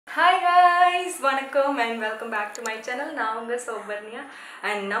Hi guys, vanakkam and welcome back to my channel. Nalangu Sowbaraniya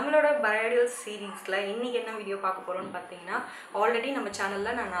and nammaloda bridal series la இன்னைக்கு என்ன video பார்க்க போறோம்னு பாத்தீங்கன்னா already நம்ம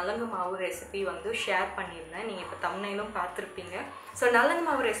சேனல்ல நான் நலங்கு மாவு ரெசிபி வந்து ஷேர் பண்ணிருந்தேன். நீங்க இப்ப thumbnail-ம் பார்த்திருப்பீங்க. சோ நலங்கு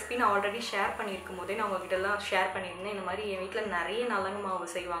மாவு ரெசிபி நான் ஆல்ரெடி ஷேர் பண்ணிருக்கும்போதே நான் உங்ககிட்ட எல்லாம் ஷேர் பண்ணிருந்தேன். இந்த மாதிரி என் வீட்ல நிறைய நலங்கு மாவு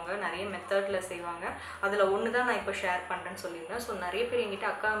செய்வாங்க, நிறைய மெத்தட்ல செய்வாங்க. அதுல ஒன்னு தான் நான் இப்ப ஷேர் பண்றேன்னு சொல்லிருந்தேன். சோ நிறைய பேர் என்கிட்ட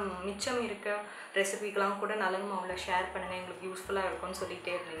அக்கா மிச்சம் இருக்க ரெசிபிக்கெல்லாம் கூட நலங்கு மாவுல ஷேர் பண்ணுங்க, எங்களுக்கு யூஸ்ஃபுல்லா இருக்கும்னு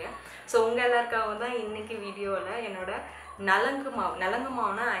சொல்லிட்டே இருந்தீங்க. சோ உங்க எல்லாருக்காகவும் தான் இன்னைக்கு வீடியோல என்னோட நலங்கு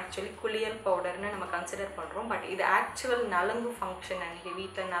மாவுனா ஆக்சுவலி குளியல் பவுடர்னு நம்ம கன்சிடர் பண்றோம். பட் இது ஆக்சுவல் நலங்கு ஃபங்க்ஷன். அன்னைக்கு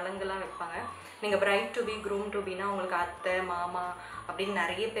வீட்ல நலங்குலாம் வைப்பாங்க. நீங்க bright to be groom to பினா உங்களுக்கு அத்தை மாமா அப்படின்னு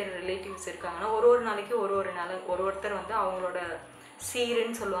நிறைய பேர் ரிலேட்டிவ்ஸ் இருக்காங்கன்னா ஒரு நாளைக்கு ஒருத்தர் வந்து அவங்களோட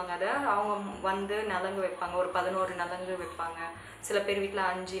சீருன்னு சொல்லுவாங்க. அதை அவங்க வந்து நலங்கு வைப்பாங்க. ஒரு 11 நலங்கு வைப்பாங்க. சில பேர் வீட்டில்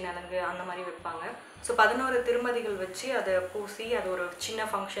 5 நலங்கு அந்த மாதிரி வைப்பாங்க. ஸோ 11 திருமதிகள் வச்சு அதை பூசி அது ஒரு சின்ன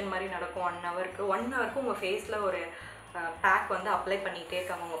ஃபங்க்ஷன் மாதிரி நடக்கும். 1 ஹவருக்கு உங்கள் ஃபேஸில் ஒரு பேக் வந்து அப்ளை பண்ணிகிட்டே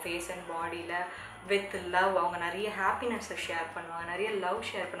இருக்காங்க. உங்கள் ஃபேஸ் அண்ட் பாடியில் வித் லவ் அவங்க நிறைய ஹாப்பினஸை ஷேர் பண்ணுவாங்க, நிறைய லவ்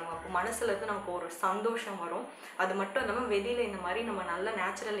ஷேர் பண்ணுவாங்க. அப்போ மனசுலேருந்து நமக்கு ஒரு சந்தோஷம் வரும். அது மட்டும் இல்லாமல் வெளியில் இந்த மாதிரி நம்ம நல்ல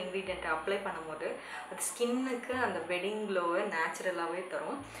நேச்சுரல் இன்க்ரீடியண்ட்டை அப்ளை பண்ணும்போது அது ஸ்கின்னுக்கு அந்த வெட்டிங் க்ளோவை நேச்சுரலாகவே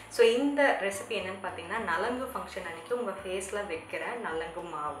தரும். ஸோ இந்த ரெசிபி என்னென்னு பார்த்தீங்கன்னா நலங்கு ஃபங்க்ஷன் அன்றைக்கி உங்கள் ஃபேஸில் வைக்கிற நலங்கு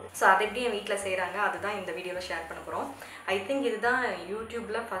மாவு. ஸோ அதை எப்படி என் வீட்டில் செய்கிறாங்க அதுதான் இந்த வீடியோவில் ஷேர் பண்ண போகிறோம். ஐ திங்க் இதுதான்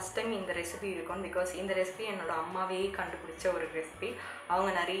யூடியூப்பில் ஃபஸ்ட் டைம் இந்த ரெசிபி இருக்கும். பிகாஸ் இந்த ரெசிபி என்னோட அம்மாவே கண்டுபிடிச்ச ஒரு ரெசிபி.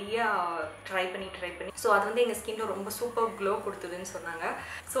 அவங்க நிறையா ட்ரை பண்ணி ஸோ அது வந்து எங்கள் ஸ்கின்னில் ரொம்ப சூப்பர் க்ளோ கொடுத்ததுன்னு சொன்னாங்க.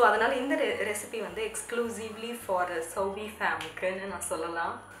 ஸோ அதனால் இந்த ரெசிபி வந்து எக்ஸ்க்ளூசிவ்லி ஃபார் சௌபி ஃபேமிலிக்குன்னு நான்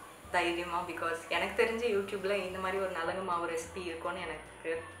சொல்லலாம் தைரியமாக. பிகாஸ் எனக்கு தெரிஞ்ச யூடியூப்பில் இந்த மாதிரி ஒரு நலங்கு மாவு ரெசிபி இருக்கும்னு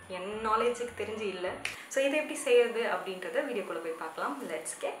எனக்கு என் நாலேஜுக்கு தெரிஞ்சு இல்லை. ஸோ இதை எப்படி செய்யறது அப்படின்றத வீடியோக்குள்ளே போய் பார்க்கலாம்.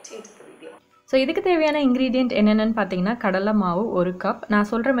 Let's get into the video. So இதுக்கு தேவையான இன்க்ரீடியன்ட் என்னென்னு பார்த்தீங்கன்னா கடலை மாவு 1 கப். நான்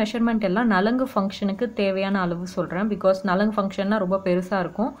சொல்கிற மெஷர்மெண்ட் எல்லாம் நலங்கு ஃபங்க்ஷனுக்கு தேவையான அளவு சொல்கிறேன். பிகாஸ் நலங்கு ஃபங்க்ஷன்னா ரொம்ப பெருசாக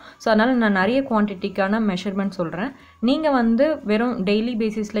இருக்கும். ஸோ அதனால் நான் நிறைய குவான்டிட்டிக்கான மெஷர்மெண்ட் சொல்கிறேன். நீங்கள் வந்து வெறும் டெய்லி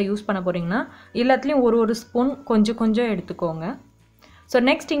பேசிஸில் யூஸ் பண்ண போகிறீங்கன்னா எல்லாத்துலேயும் ஒரு ஸ்பூன் கொஞ்சம் எடுத்துக்கோங்க. ஸோ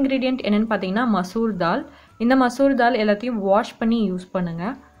நெக்ஸ்ட் இன்க்ரீடியன்ட் என்னென்னு பார்த்தீங்கன்னா மசூர் தால். இந்த மசூர் தால் எல்லாத்தையும் வாஷ் பண்ணி யூஸ்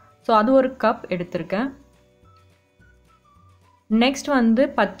பண்ணுங்கள். ஸோ அது 1 கப் எடுத்திருக்கேன். நெக்ஸ்ட் வந்து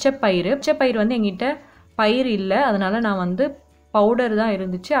பச்சை பயிறு வந்து எங்கிட்ட பயிர் இல்லை, அதனால் நான் வந்து பவுடர் தான்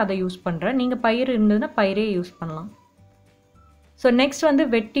இருந்துச்சு அதை யூஸ் பண்ணுறேன். நீங்கள் பயிர் இருந்ததுன்னா பயிரே யூஸ் பண்ணலாம். ஸோ நெக்ஸ்ட் வந்து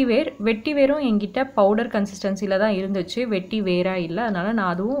வெட்டி வேரும் எங்கிட்ட பவுடர் கன்சிஸ்டன்சியில் தான் இருந்துச்சு, வெட்டி வேராக இல்லை, அதனால்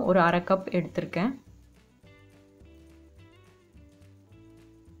நான் அதுவும் ஒரு 1/2 கப் எடுத்திருக்கேன்.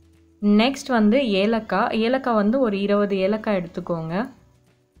 நெக்ஸ்ட் வந்து ஏலக்காய் வந்து ஒரு 20 ஏலக்காய் எடுத்துக்கோங்க.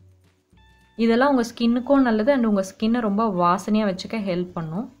 இதெல்லாம் உங்கள் ஸ்கின்னுக்கும் நல்லது அண்ட் உங்கள் ஸ்கின்னை ரொம்ப வாசனையாக வச்சுக்க ஹெல்ப்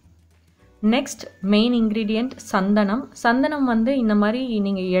பண்ணும். நெக்ஸ்ட் மெயின் இன்க்ரீடியண்ட் சந்தனம் வந்து இந்த மாதிரி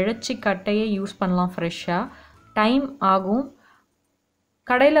நீங்கள் இழைச்சி கட்டையே யூஸ் பண்ணலாம். ஃப்ரெஷ்ஷாக டைம் ஆகும்.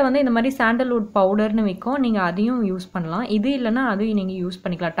 கடையில் வந்து இந்த மாதிரி சாண்டல்வுட் பவுடர்னு விற்கும், நீங்கள் அதையும் யூஸ் பண்ணலாம். இது இல்லைன்னா அதையும் நீங்கள் யூஸ்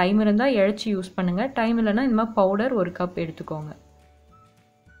பண்ணிக்கலாம். டைம் இருந்தால் இழைச்சி யூஸ் பண்ணுங்கள், டைம் இல்லைன்னா இந்த மாதிரி பவுடர் 1 கப் எடுத்துக்கோங்க.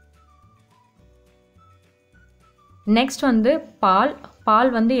 நெக்ஸ்ட் வந்து பால்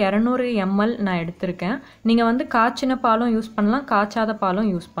வந்து 200 ml நான் எடுத்திருக்கேன். நீங்கள் வந்து காய்ச்சின பாலும் யூஸ் பண்ணலாம், காய்ச்சாத பாலும்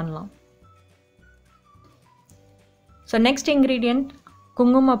யூஸ் பண்ணலாம். ஸோ நெக்ஸ்ட் இன்க்ரீடியண்ட்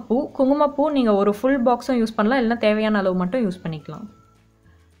குங்குமப்பூ நீங்கள் ஒரு ஃபுல் பாக்ஸும் யூஸ் பண்ணலாம், இல்லைனா தேவையான அளவு மட்டும் யூஸ் பண்ணிக்கலாம்.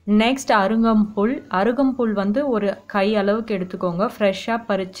 நெக்ஸ்ட் அருகம்புல் வந்து ஒரு கை அளவுக்கு எடுத்துக்கோங்க. ஃப்ரெஷ்ஷாக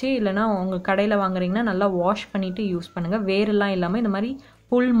பறித்து இல்லைனா உங்கள் கடையில் வாங்குறீங்கன்னா நல்லா வாஷ் பண்ணிவிட்டு யூஸ் பண்ணுங்கள். வேரெல்லாம் இல்லாமல் இந்த மாதிரி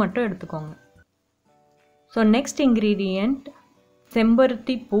புல் மட்டும் எடுத்துக்கோங்க. ஸோ நெக்ஸ்ட் இன்க்ரீடியண்ட்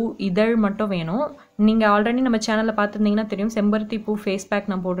செம்பருத்தி பூ இதழ் மட்டும் வேணும். நீங்கள் ஆல்ரெடி நம்ம சேனலில் பார்த்துருந்தீங்கன்னா தெரியும், செம்பருத்தி பூ ஃபேஸ் பேக்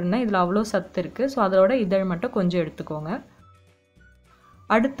நான் போட்டிருந்தேன். இதில் அவ்வளோ சத்து இருக்குது. ஸோ அதோட இதழ் மட்டும் கொஞ்சம் எடுத்துக்கோங்க.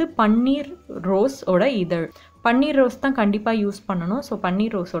 அடுத்து பன்னீர் ரோஸோட இதழ். பன்னீர் ரோஸ் தான் கண்டிப்பாக யூஸ் பண்ணணும். ஸோ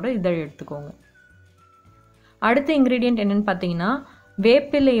பன்னீர் ரோஸோட இதழ் எடுத்துக்கோங்க. அடுத்த இன்க்ரீடியண்ட் என்னென்னு பார்த்தீங்கன்னா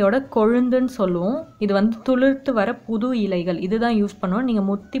வேப்பிலையோட கொழுந்துன்னு சொல்லுவோம். இது வந்து துளிர்த்து வர புது இலைகள், இதுதான் யூஸ் பண்ணுவோம். நீங்கள்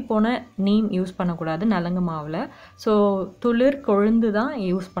முத்தி போன நீம் யூஸ் பண்ணக்கூடாது நலங்கு மாவில். ஸோ துளிர் கொழுந்து தான்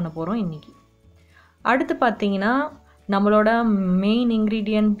யூஸ் பண்ண போகிறோம் இன்றைக்கி. அடுத்து பார்த்தீங்கன்னா நம்மளோட மெயின்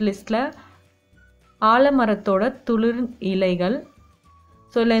இன்க்ரீடியன்ட் லிஸ்ட்டில் ஆலமரத்தோட துளிர் இலைகள்.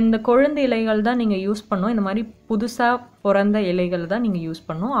 ஸோ இல்லை இந்த கொழுந்து இலைகள் தான் நீங்கள் யூஸ் பண்ணணும். இந்த மாதிரி புதுசாக பிறந்த இலைகள் தான் நீங்கள் யூஸ்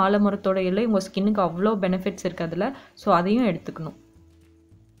பண்ணணும். ஆலமரத்தோட இலை உங்கள் ஸ்கின்னுக்கு அவ்வளோ பெனிஃபிட்ஸ் இருக்குது அதில். ஸோ அதையும் எடுத்துக்கணும்.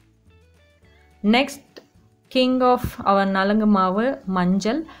 நெக்ஸ்ட் கிங் ஆஃப் அவர் நலங்கு மாவு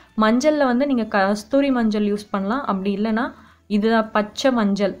மஞ்சளில் வந்து நீங்கள் கஸ்தூரி மஞ்சள் யூஸ் பண்ணலாம். அப்படி இல்லைன்னா இதுதான் பச்சை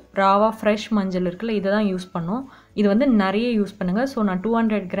மஞ்சள், ராவா ஃப்ரெஷ் மஞ்சள் இருக்குல்ல, இதை தான் யூஸ் பண்ணோம். இது வந்து நிறைய யூஸ் பண்ணுங்கள். ஸோ நான்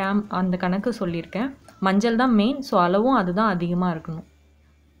 200 கிராம் அந்த கணக்கு சொல்லியிருக்கேன். மஞ்சள் தான் மெயின். ஸோ அளவும் அதுதான் அதிகமாக இருக்கணும்.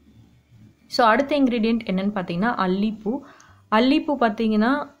 ஸோ அடுத்த இன்க்ரீடியண்ட் என்னென்னு பார்த்தீங்கன்னா அல்லிப்பூ. அல்லிப்பூ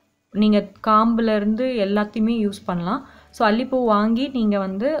பார்த்தீங்கன்னா நீங்கள் காம்புலேருந்து எல்லாத்தையுமே யூஸ் பண்ணலாம். ஸோ அல்லிப்பூ வாங்கி நீங்கள்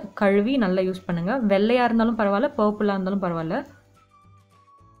வந்து கழுவி நல்லா யூஸ் பண்ணுங்கள். வெள்ளையாக இருந்தாலும் பரவாயில்ல, பர்பிளாக இருந்தாலும் பரவாயில்ல.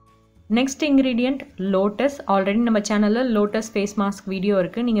 Next ingredient lotus. ஆல்ரெடி நம்ம சேனலில் லோட்டஸ் ஃபேஸ் மாஸ்க் வீடியோ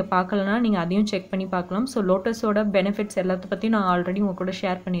இருக்குது, நீங்கள் பார்க்கலனா நீங்கள் அதையும் செக் பண்ணி பார்க்கலாம். ஸோ லோட்டஸோட பெனிஃபிட்ஸ் எல்லாத்த பற்றியும் நான் ஆல்ரெடி உங்கள் கூட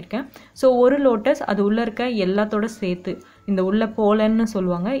ஷேர் பண்ணியிருக்கேன். ஸோ ஒரு லோட்டஸ் அது உள்ளே இருக்க எல்லாத்தோட சேர்த்து, இந்த உள்ள போலன்னு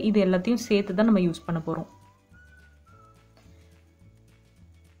சொல்லுவாங்க, இது எல்லாத்தையும் சேர்த்து தான் நம்ம யூஸ் பண்ண போகிறோம்.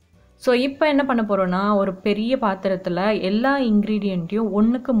 ஸோ இப்போ என்ன பண்ண போகிறோன்னா, ஒரு பெரிய பாத்திரத்தில் எல்லா இன்க்ரீடியண்ட்டையும்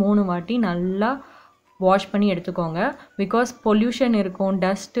 1க்கு 3 வாட்டி நல்லா வாஷ் பண்ணி எடுத்துக்கோங்க. பிகாஸ் பொல்யூஷன் இருக்கும்,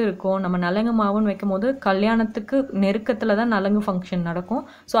 டஸ்ட் இருக்கும். நம்ம நலங்கு மாவுன்னு வைக்கும் போது கல்யாணத்துக்கு நெருக்கத்தில் தான் நலங்கு ஃபங்க்ஷன் நடக்கும்.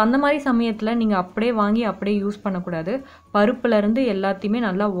 ஸோ அந்த மாதிரி சமயத்தில் நீங்கள் அப்படியே வாங்கி அப்படியே யூஸ் பண்ணக்கூடாது. பருப்புலேருந்து எல்லாத்தையுமே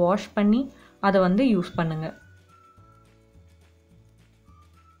நல்லா வாஷ் பண்ணி அதை வந்து யூஸ் பண்ணுங்கள்.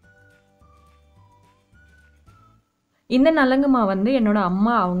 இந்த நலங்கு மாவு வந்து என்னோடய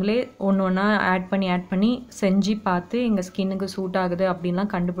அம்மா அவங்களே ஒன்று ஒன்றா ஆட் பண்ணி செஞ்சு பார்த்து எங்கள் ஸ்கின்னுக்கு சூட் ஆகுது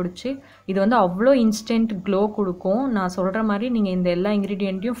அப்படின்லாம் கண்டுபிடிச்சி, இது வந்து அவ்வளோ இன்ஸ்டன்ட் க்ளோ கொடுக்கும். நான் சொல்கிற மாதிரி நீங்கள் இந்த எல்லா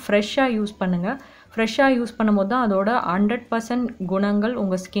இன்க்ரீடியண்ட்டையும் ஃப்ரெஷ்ஷாக யூஸ் பண்ணுங்கள். ஃப்ரெஷ்ஷாக யூஸ் பண்ணும்போது தான் அதோட 100% குணங்கள்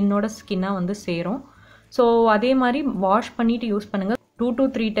உங்கள் ஸ்கின்னாக வந்து சேரும். ஸோ அதே மாதிரி வாஷ் பண்ணிவிட்டு யூஸ் பண்ணுங்கள். 2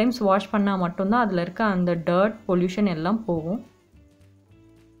 to 3 டைம்ஸ் வாஷ் பண்ணால் மட்டும்தான் அதில் இருக்க அந்த டர்ட் பொல்யூஷன் எல்லாம் போகும்.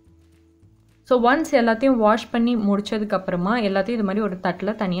 ஸோ ஒன்ஸ் எல்லாத்தையும் வாஷ் பண்ணி முடித்ததுக்கப்புறமா எல்லாத்தையும் இது மாதிரி ஒரு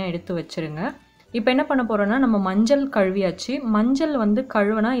தட்டில் தனியாக எடுத்து வச்சுருங்க. இப்போ என்ன பண்ண போகிறோன்னா, நம்ம மஞ்சள் கழுவியாச்சு. மஞ்சள் வந்து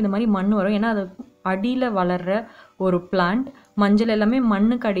கழுவினா இது மாதிரி மண் வரும். ஏன்னா அது அடியில் வளர்கிற ஒரு பிளான்ட். மஞ்சள் எல்லாமே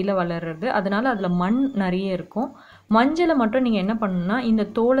மண்ணுக்கு அடியில் வளர்கிறது, அதனால் அதில் மண் நிறைய இருக்கும். மஞ்சளை மட்டும் நீங்கள் என்ன பண்ணணுன்னா, இந்த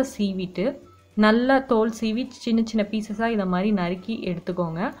தோலை சீவிட்டு நல்லா தோல் சீவி சின்ன சின்ன பீசஸாக இதை மாதிரி நறுக்கி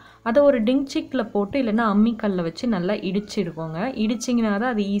எடுத்துக்கோங்க. அதை ஒரு டிங்சிக்கில் போட்டு இல்லைன்னா அம்மிக்கல்லில் வச்சு நல்லா இடிச்சிடுவோங்க. இடிச்சிங்கன்னா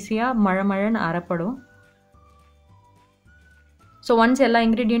தான் அது ஈஸியாக மழன்னு அரைப்படும். ஸோ ஒன்ஸ் எல்லா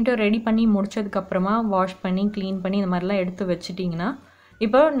இன்க்ரீடியண்ட்டும் ரெடி பண்ணி முடிச்சதுக்கப்புறமா வாஷ் பண்ணி க்ளீன் பண்ணி இந்த மாதிரிலாம் எடுத்து வச்சிட்டிங்கன்னா,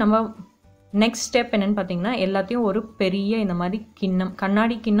 இப்போ நம்ம நெக்ஸ்ட் ஸ்டெப் என்னென்னு பார்த்தீங்கன்னா, எல்லாத்தையும் ஒரு பெரிய இந்த மாதிரி கிண்ணம்,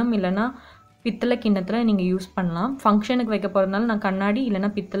 கண்ணாடி கிண்ணம் இல்லைன்னா பித்தளை கிண்ணத்தில் நீங்கள் யூஸ் பண்ணலாம். ஃபங்க்ஷனுக்கு வைக்க போகிறதுனால நான் கண்ணாடி இல்லைன்னா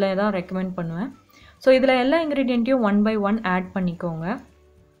பித்தளை தான் ரெக்கமெண்ட் பண்ணுவேன். ஸோ இதில் எல்லா இன்க்ரீடியண்ட்டையும் 1 by 1 ஆட் பண்ணிக்கோங்க.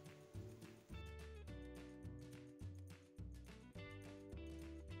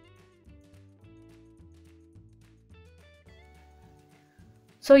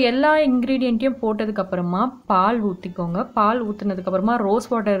 ஸோ எல்லா இன்க்ரீடியண்ட்டையும் போட்டதுக்கப்புறமா பால் ஊற்றிக்கோங்க. பால் ஊற்றுனதுக்கப்புறமா ரோஸ்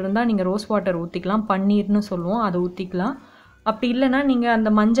வாட்டர் இருந்தால் நீங்கள் ரோஸ் வாட்டர் ஊற்றிக்கலாம். பன்னீர்னு சொல்லுவோம், அதை ஊற்றிக்கலாம். அப்படி இல்லைன்னா நீங்கள் அந்த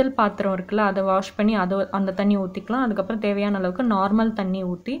மஞ்சள் பாத்திரம் இருக்குல்ல, அதை வாஷ் பண்ணி அந்த தண்ணி ஊற்றிக்கலாம். அதுக்கப்புறம் தேவையான அளவுக்கு நார்மல் தண்ணி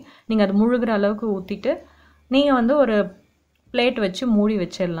ஊற்றி நீங்கள் அது முழுகிற அளவுக்கு ஊற்றிட்டு நீங்கள் வந்து ஒரு பிளேட் வச்சு மூடி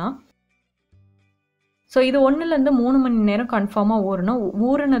வச்சிடலாம். ஸோ இது 1லேருந்து 3 மணி நேரம் கன்ஃபார்மாக ஊறணும்.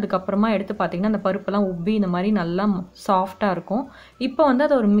 ஊறினதுக்கப்புறமா எடுத்து பார்த்திங்கன்னா அந்த பருப்பெல்லாம் உப்பி இந்த மாதிரி நல்லா சாஃப்டாக இருக்கும். இப்போ வந்து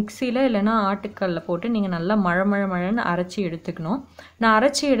அதை ஒரு மிக்சியில் இல்லைன்னா ஆட்டுக்கல்லில் போட்டு நீங்கள் நல்லா மழன்னு அரைச்சி எடுத்துக்கணும். நான்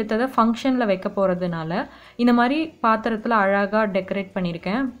அரைச்சி எடுத்ததை ஃபங்க்ஷனில் வைக்க போகிறதுனால இந்த மாதிரி பாத்திரத்தில் அழகாக டெக்கரேட்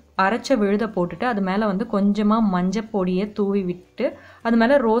பண்ணியிருக்கேன். அரைச்ச விழுதை போட்டுட்டு அது மேலே வந்து கொஞ்சமாக மஞ்சள் பொடியை தூவி விட்டு அது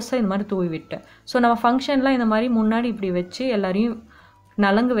மேலே ரோஸை இந்த மாதிரி தூவி விட்டேன். ஸோ நம்ம ஃபங்க்ஷனில் இந்த மாதிரி முன்னாடி இப்படி வச்சு எல்லாரையும்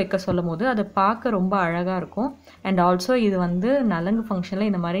நலங்கு வைக்க சொல்லும் போது அது பார்க்க ரொம்ப அழகாக இருக்கும். அண்ட் ஆல்சோ இது வந்து நலங்கு ஃபங்க்ஷனில்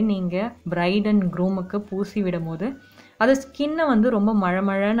இந்த மாதிரி நீங்கள் பிரைட் அண்ட் க்ரூமுக்கு பூசி விடும் போது அது ஸ்கின்னை வந்து ரொம்ப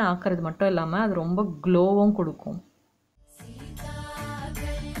மழன்னு ஆக்கிறது மட்டும் இல்லாமல் அது ரொம்ப க்ளோவும் கொடுக்கும்.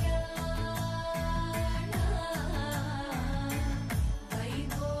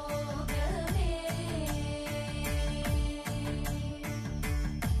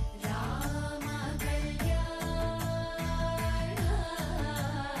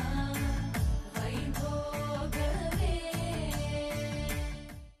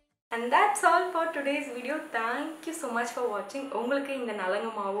 And that's all for today's video. Thank you so much for watching. உங்களுக்கு இந்த நலங்கு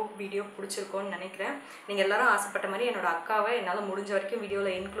மாவு வீடியோ பிடிச்சிருக்கும்னு நினைக்கிறேன். நீங்கள் எல்லாரும் ஆசைப்பட்ட மாதிரி என்னோட அக்காவை என்னால் முடிஞ்ச வரைக்கும்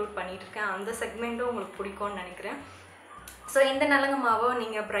வீடியோவில் இன்க்ளூட் பண்ணிட்டு இருக்கேன். அந்த செக்மெண்ட்டும் உங்களுக்கு பிடிக்கும்னு நினைக்கிறேன். ஸோ இந்த நலங்கு மாவை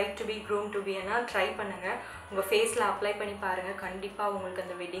நீங்கள் bright to be groom to be என்ன ட்ரை பண்ணுங்கள். உங்கள் ஃபேஸில் அப்ளை பண்ணி பாருங்கள். கண்டிப்பாக உங்களுக்கு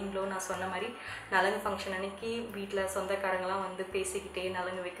அந்த வெட்டிங்லோ நான் சொன்ன மாதிரி நலங்கு ஃபங்க்ஷன் அன்றைக்கி வீட்டில் சொந்தக்காரங்களாம் வந்து பேசிக்கிட்டே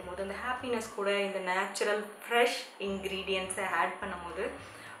நலங்கு வைக்கும் போது அந்த ஹாப்பினஸ் கூட இந்த நேச்சுரல் ஃப்ரெஷ் இன்க்ரீடியன்ஸை ஆட் பண்ணும் போது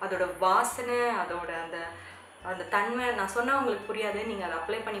அதோட வாசனை அதோட அந்த தன்மை நான் சொன்னால் உங்களுக்கு புரியாது. நீங்கள் அதை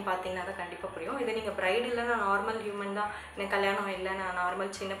அப்ளை பண்ணி பார்த்தீங்கன்னா தான் கண்டிப்பாக புரியும். இதை நீங்கள் ப்ரைட் இல்லை, நான் நார்மல் ஹியூமன் தான், எனக்கு கல்யாணம் இல்லை, நான் நார்மல்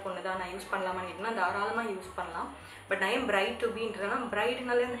சின்ன பொண்ணு தான், நான் யூஸ் பண்ணலாமான்னு தாராளமாக யூஸ் பண்ணலாம். பட் நான் ஏன் பிரைட் டு பீன்றேன்னா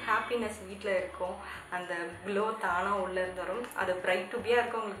பிரைடுனாலே அந்த ஹாப்பினஸ் வீட்டில் இருக்கும், அந்த க்ளோ தானாக உள்ளே இருந்து வரும். அது பிரைட் டு பியாக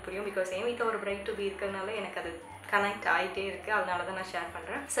இருக்கும் உங்களுக்கு புரியும். பிகாஸ் என் வீட்டில் ஒரு பிரைட் டு பி இருக்கிறதுனால எனக்கு அது கனெக்ட் ஆகிட்டே இருக்குது. அதனால தான் நான் ஷேர்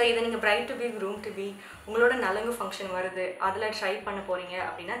பண்ணுறேன். ஸோ இதை நீங்கள் bright to be groom to be உங்களோட நலங்கு ஃபங்க்ஷன் வருது, அதில் ட்ரை பண்ண போகிறீங்க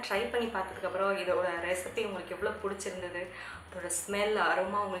அப்படின்னா ட்ரை பண்ணி பார்த்ததுக்கப்புறம் இதோட ரெசிபி உங்களுக்கு எவ்வளோ பிடிச்சிருந்தது, அதோட ஸ்மெல்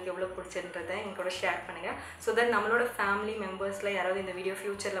அரோமா உங்களுக்கு எவ்வளோ பிடிச்சிருந்ததை எங்க கூட ஷேர் பண்ணுங்கள். ஸோ தட் நம்மளோட ஃபேமிலி மெம்பர்ஸில் யாராவது இந்த வீடியோ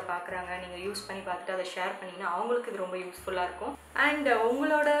ஃப்யூச்சரில் பார்க்குறாங்க, நீங்கள் யூஸ் பண்ணி பார்த்துட்டு அதை ஷேர் பண்ணிங்கன்னா அவங்களுக்கு இது ரொம்ப யூஸ்ஃபுல்லாக இருக்கும். அண்ட்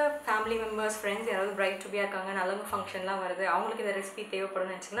உங்களோட ஃபேமிலி மெம்பர்ஸ் ஃப்ரெண்ட்ஸ் யாராவது பிரைட் டு பி இருக்காங்க, நலங்கு ஃபங்க்ஷன்லாம் வருது, அவங்களுக்கு இந்த ரெசிபி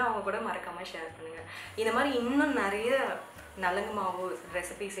தேவைப்படும்னு நினச்சிங்கன்னா அவங்க கூட மறக்காமல் ஷேர் பண்ணுங்கள். இந்த மாதிரி இன்னும் நிறைய நலங்கு மாவு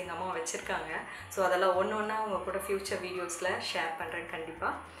ரெசிபிஸ் எங்கள் அம்மா வச்சுருக்காங்க. ஸோ அதெல்லாம் ஒன்று ஒன்றா அவங்க கூட ஃப்யூச்சர் வீடியோஸில் ஷேர் பண்ணுறேன்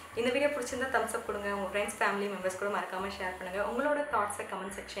கண்டிப்பாக. இந்த வீடியோ பிடிச்சிருந்தா தம்ஸ் அப் கொடுங்க. உங்கள் ஃப்ரெண்ட்ஸ் ஃபேமிலி மெம்பர்ஸ் கூட மறக்காமல் ஷேர் பண்ணுங்கள். உங்களோட தாட்ஸை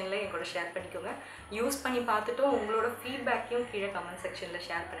கமெண்ட் செக்ஷனில் என் கூட ஷேர் பண்ணிக்கோங்க. யூஸ் பண்ணி பார்த்துட்டும் உங்களோட ஃபீட்பேக்கையும் கீழே கமெண்ட் செக்ஷனில்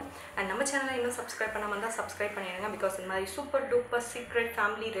ஷேர் பண்ணுங்கள். அண்ட் நம்ம சேனலை இன்னும் சப்ஸ்கிரைப் பண்ணாமல் இருந்தால் சப்ஸ்கிரைப் பண்ணிடுங்க. பிகாஸ் இந்த மாதிரி சூப்பர் டூப்பர் சீக்ரெட்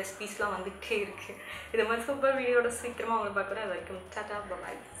ஃபேமிலி ரெசிபிஸ்லாம் வந்துகிட்டே இருக்குது. இது மாதிரி சூப்பர் வீடியோட சீக்கிரமாக உங்களை பார்க்குறேன். அது வரைக்கும் டாடா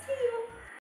பை. See you.